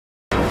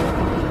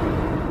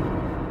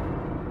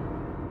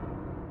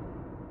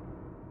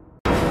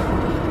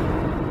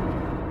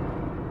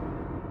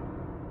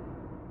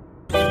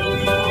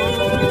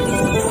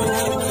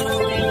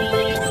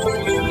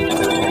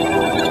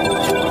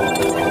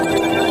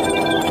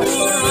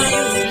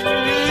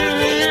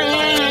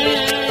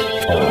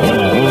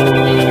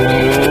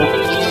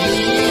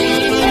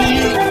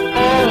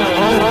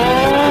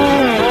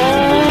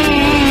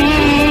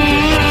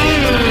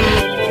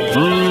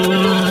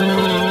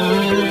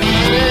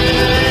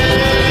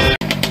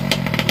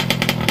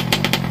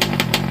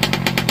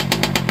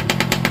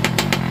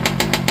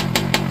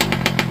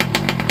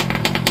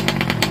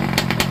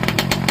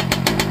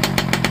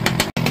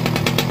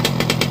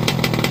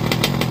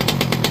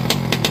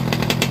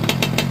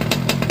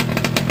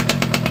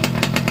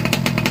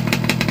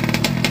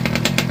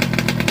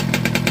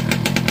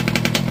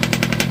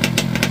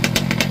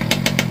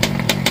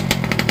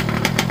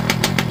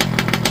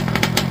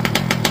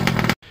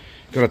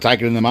Got to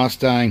take it in the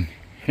Mustang.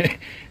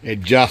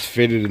 It just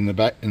fitted in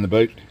the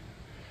boot.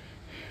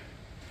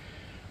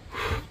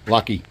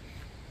 Lucky.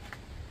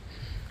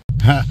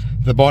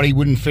 The body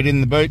wouldn't fit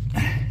in the boot,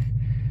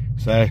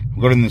 so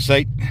we got it in the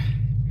seat.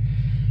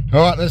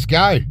 All right, let's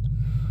go.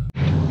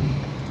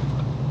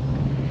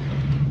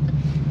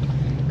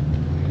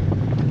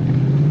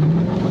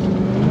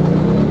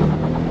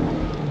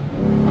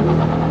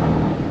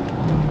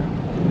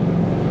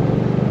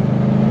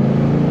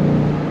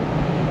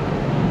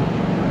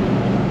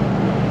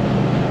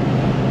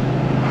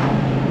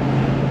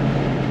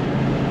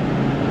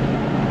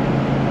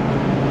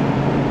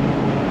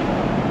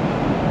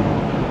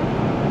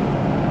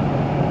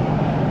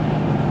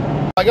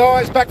 Hi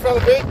guys, back for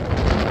another bit.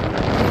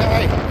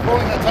 Okay,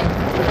 falling that take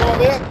the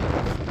drive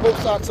out. Full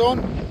starts on.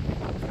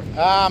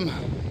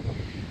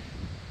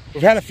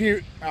 We've had a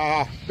few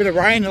bit of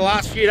rain the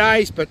last few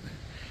days, but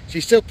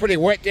she's still pretty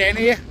wet down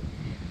here.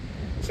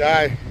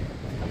 So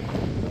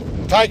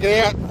take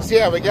it out, see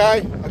how we go.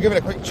 I'll give it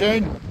a quick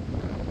tune,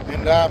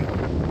 and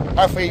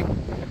hopefully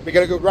we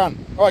get a good run.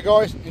 All right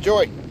guys,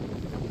 enjoy.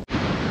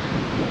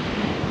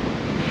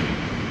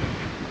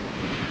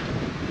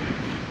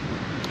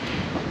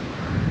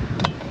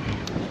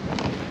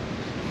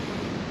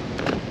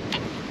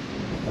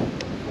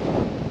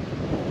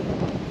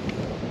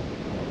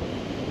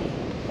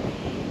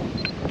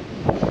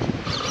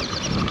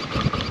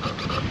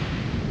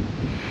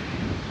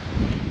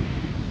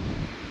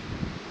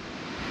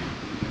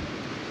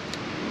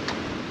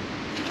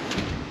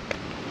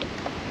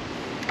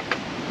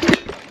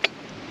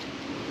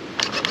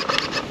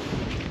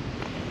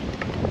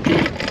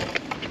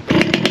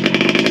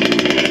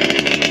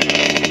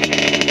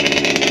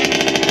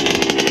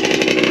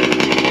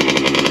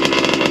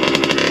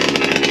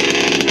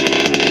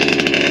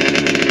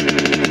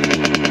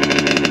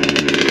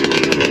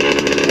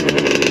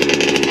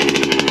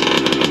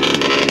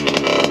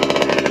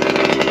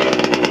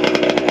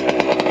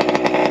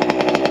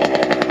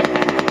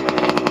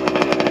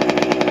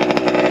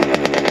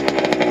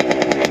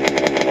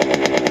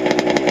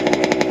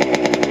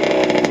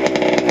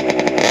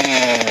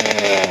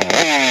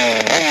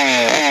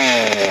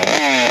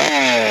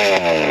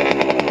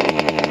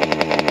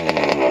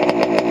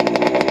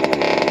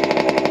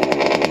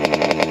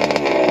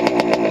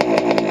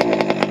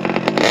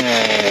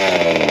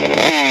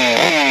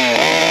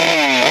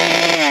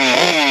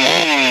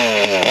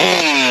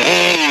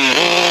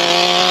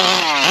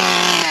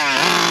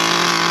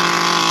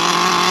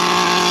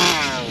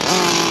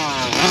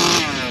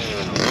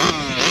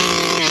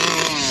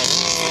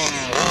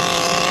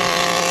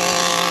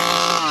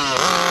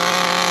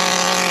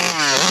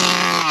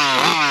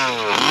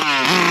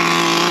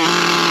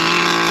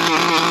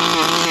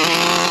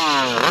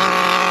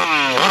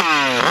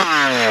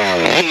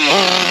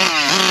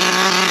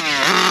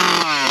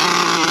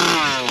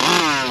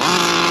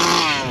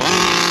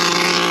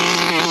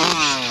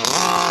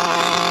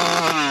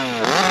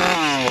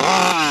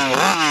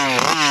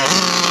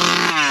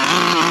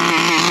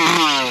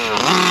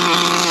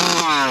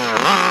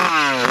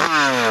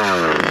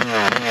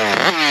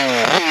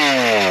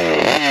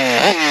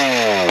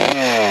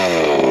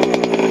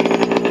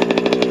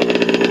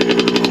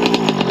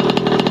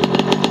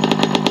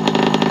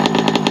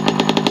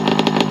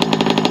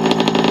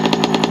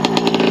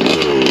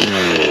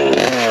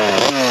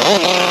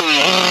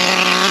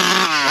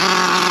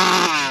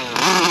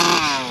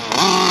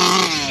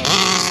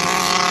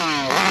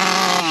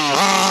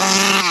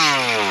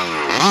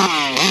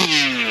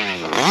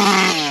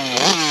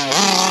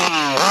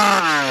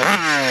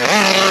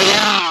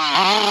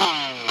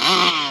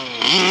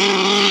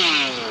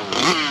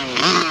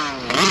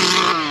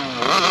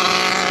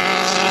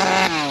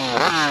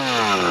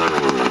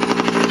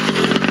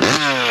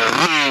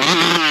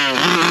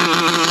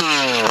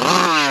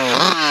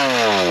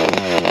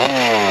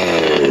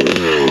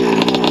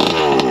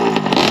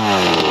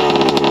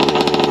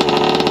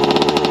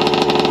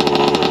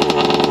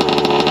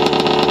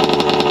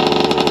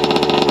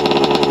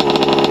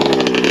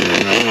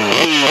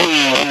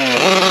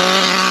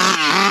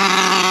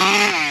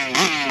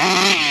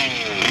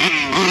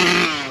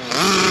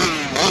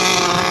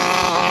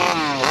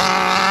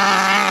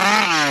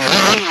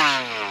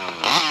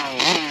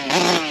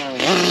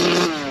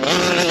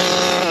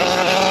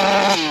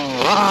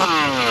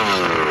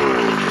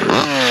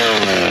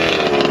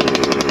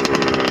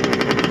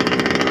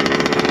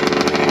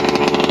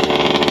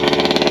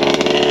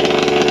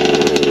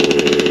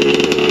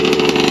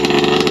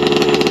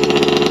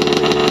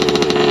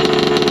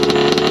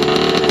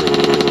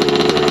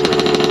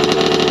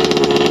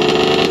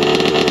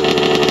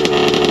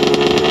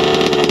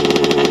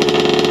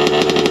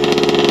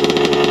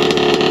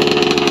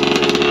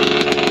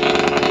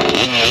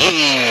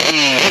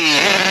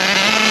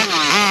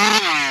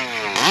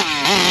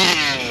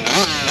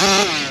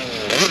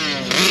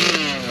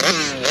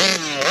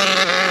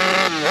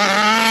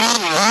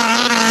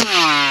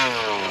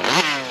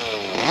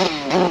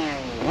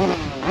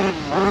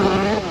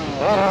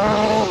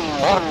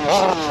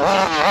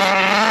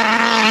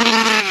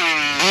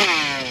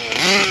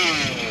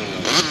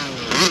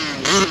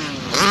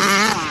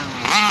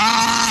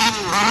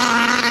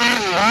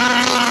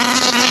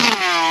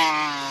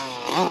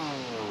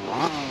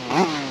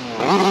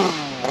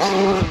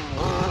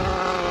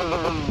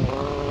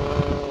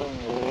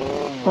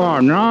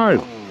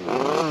 no.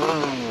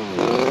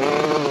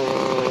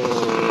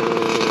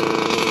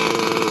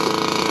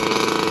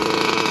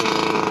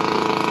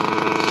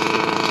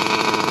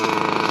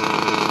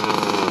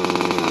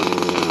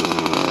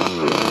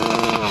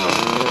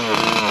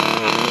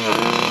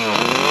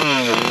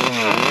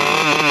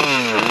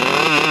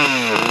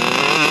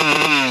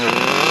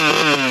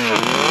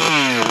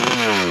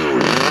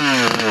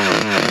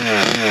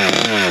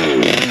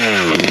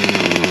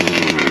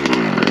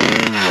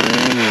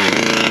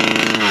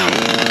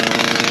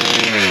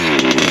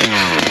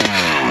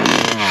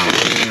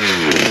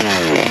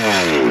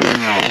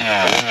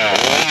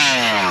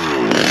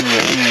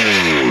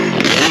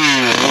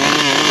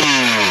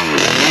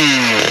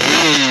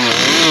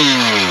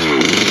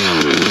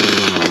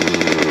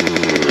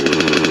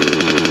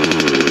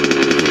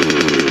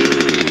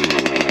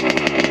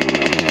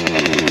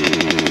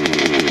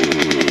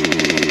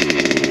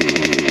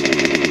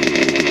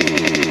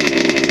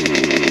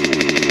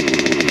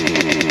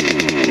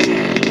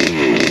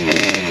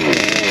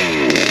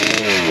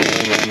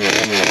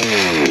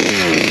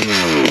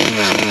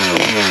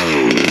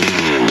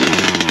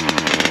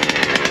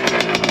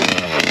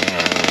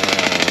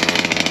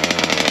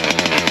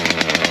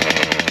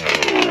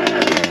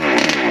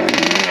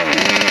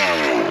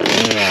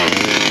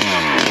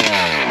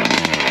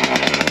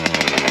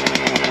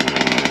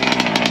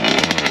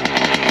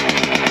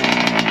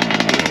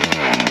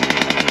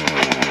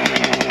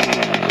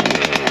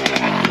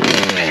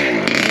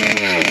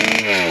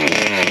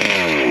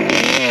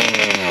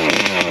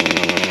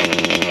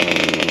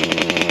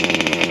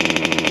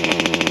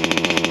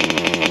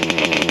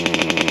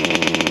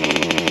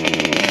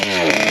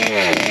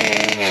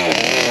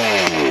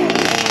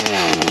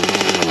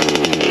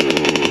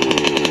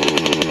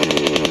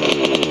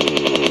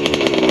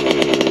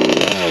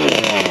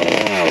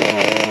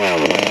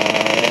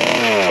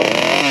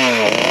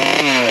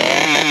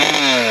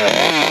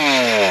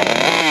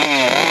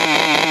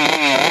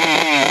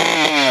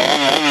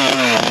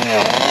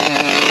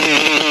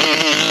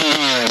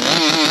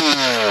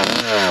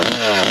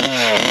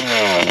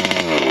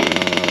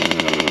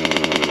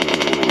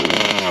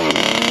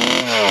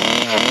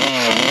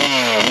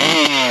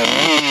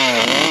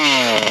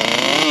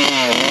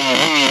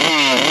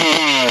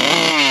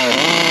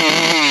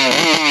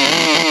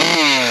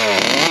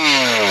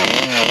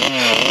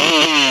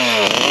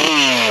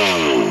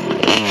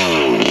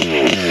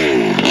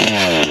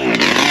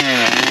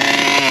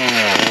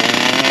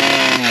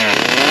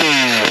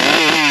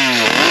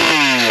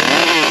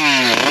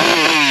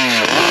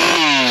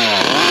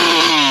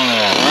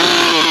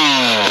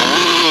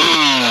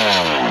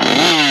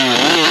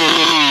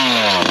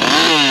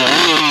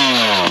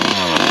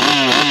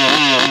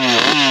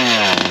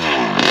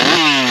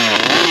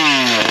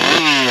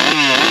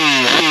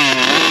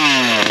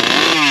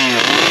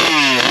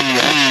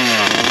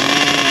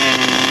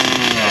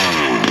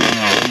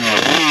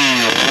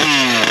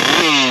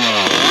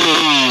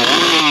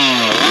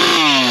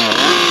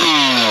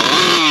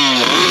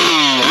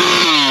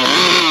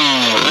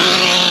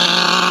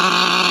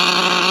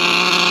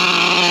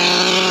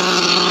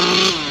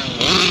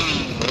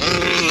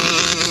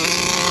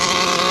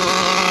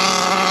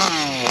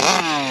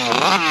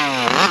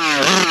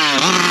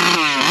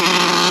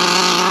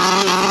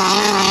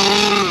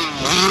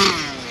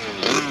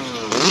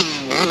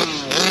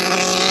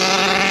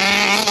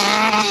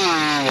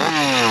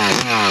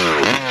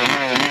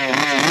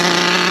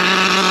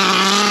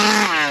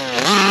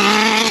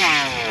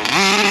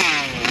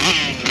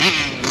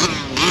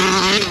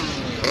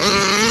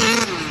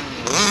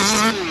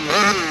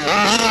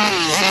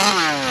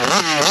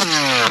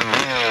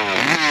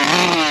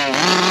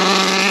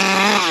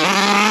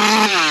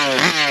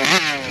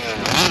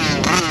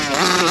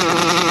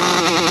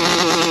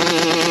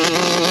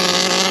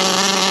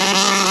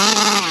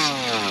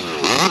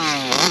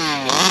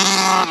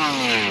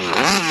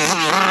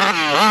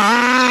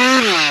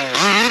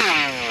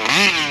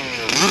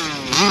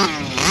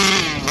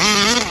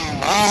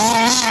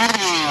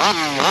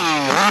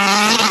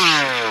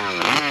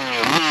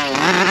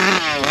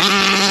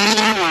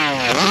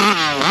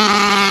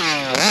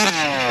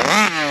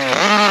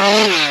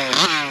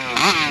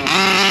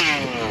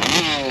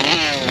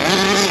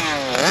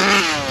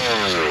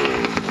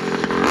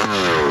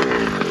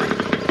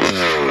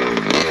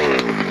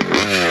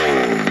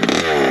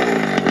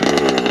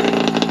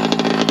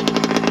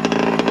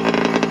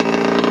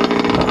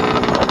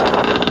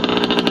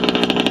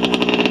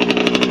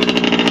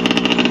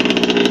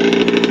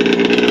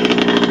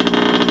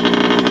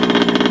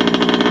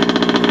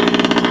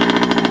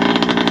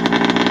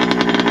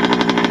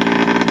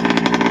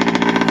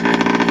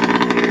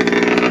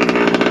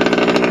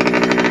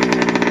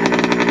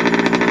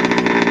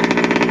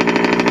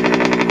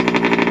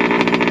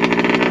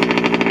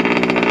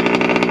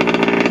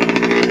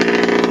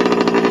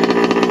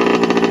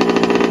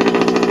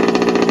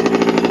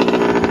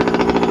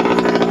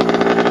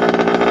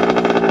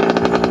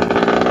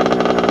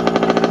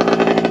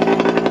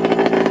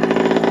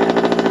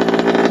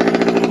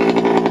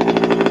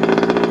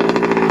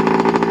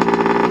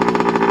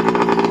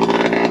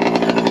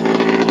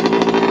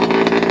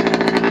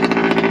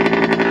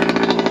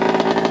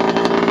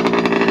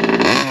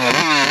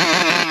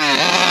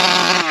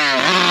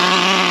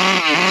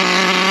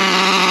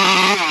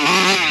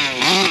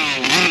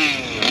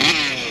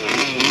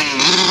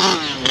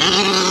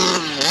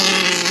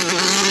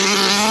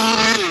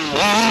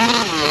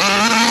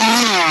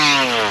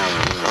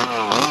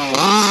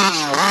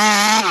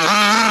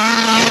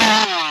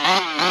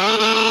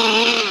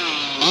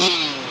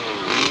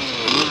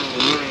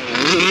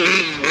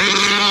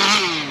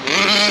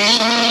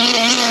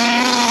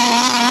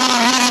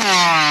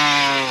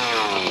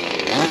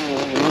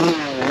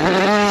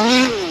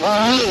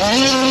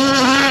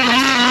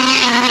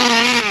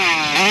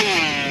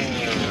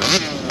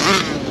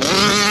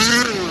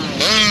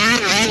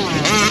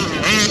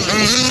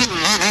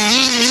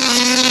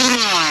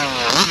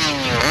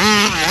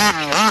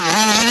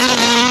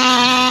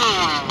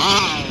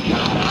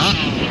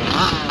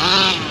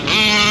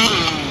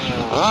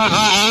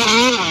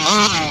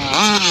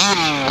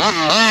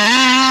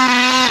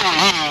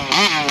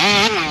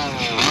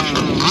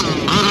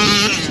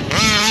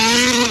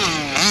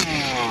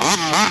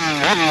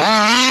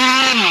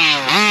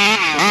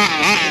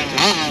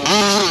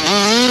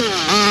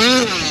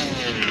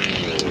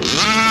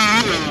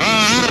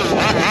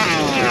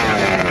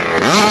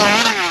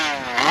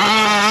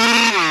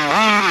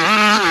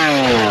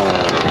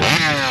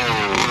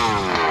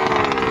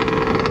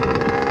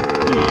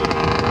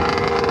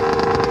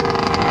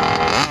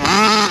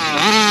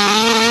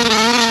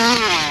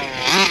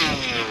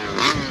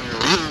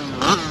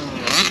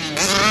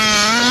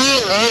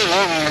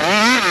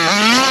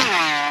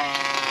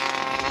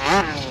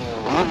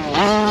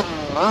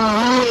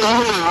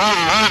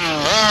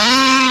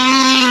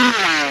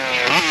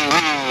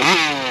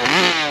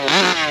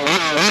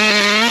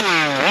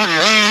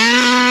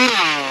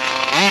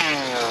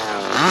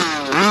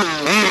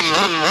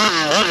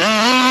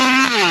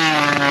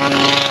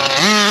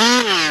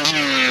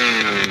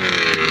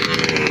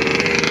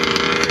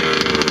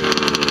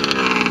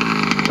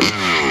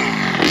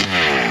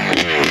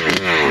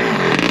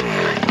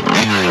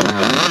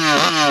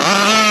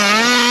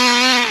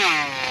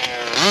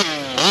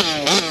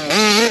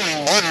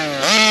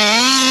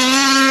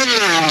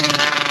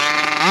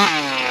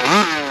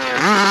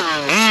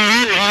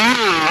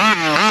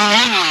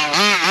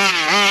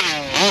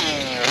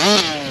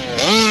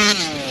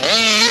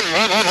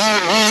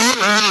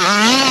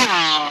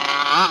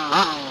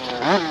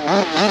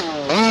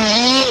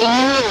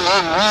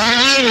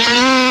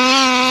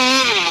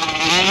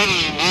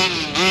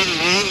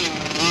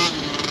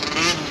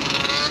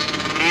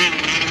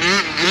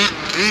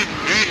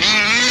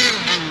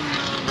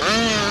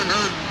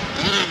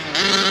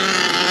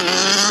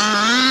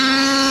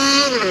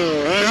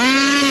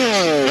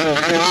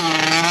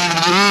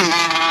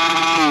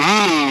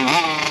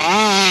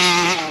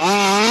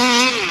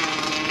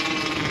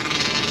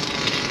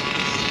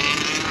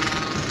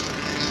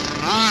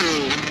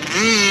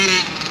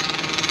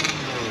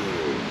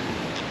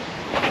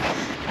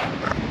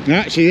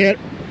 No, she's out.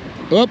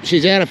 Oops,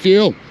 she's out of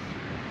fuel.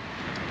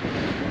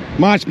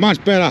 Much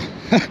better.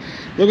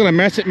 Look at the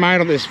mess it made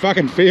on this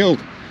fucking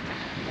field.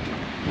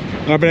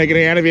 I better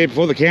get out of here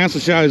before the council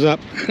shows up.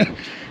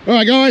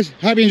 Alright guys,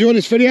 hope you enjoyed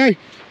this video.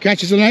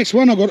 Catch us in the next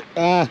one. I've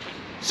got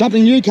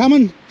something new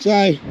coming,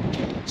 so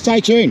stay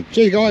tuned.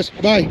 Cheers guys,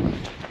 bye.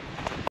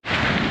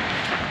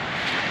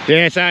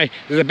 Yeah, so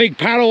there's a big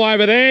puddle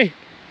over there,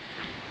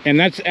 and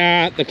that's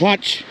the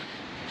clutch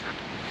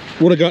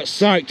would have got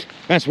soaked.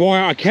 That's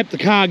why I kept the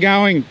car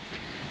going,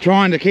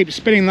 trying to keep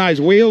spinning those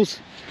wheels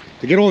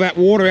to get all that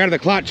water out of the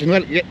clutch and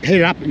let it heat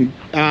it up and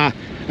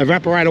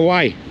evaporate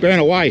away, burn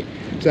away.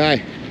 So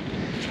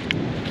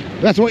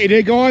that's what you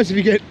do guys. If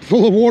you get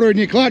full of water in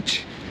your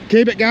clutch,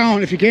 keep it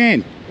going if you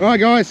can.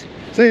 Alright guys,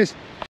 see us.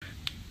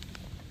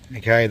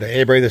 Okay, the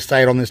air breather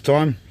stayed on this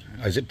time.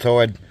 I zip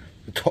tied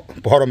the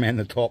top, bottom and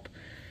the top,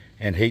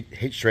 and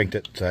heat shrinked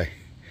it, so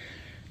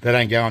that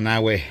ain't going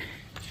nowhere.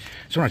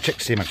 Just want to check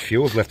to see how much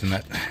fuel's left in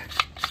that.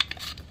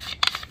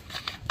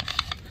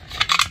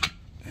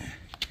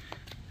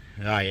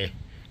 Oh yeah,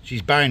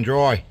 she's bone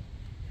dry.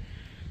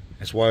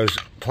 That's why I was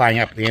playing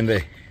up at the end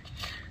there,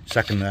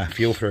 sucking the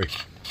fuel through.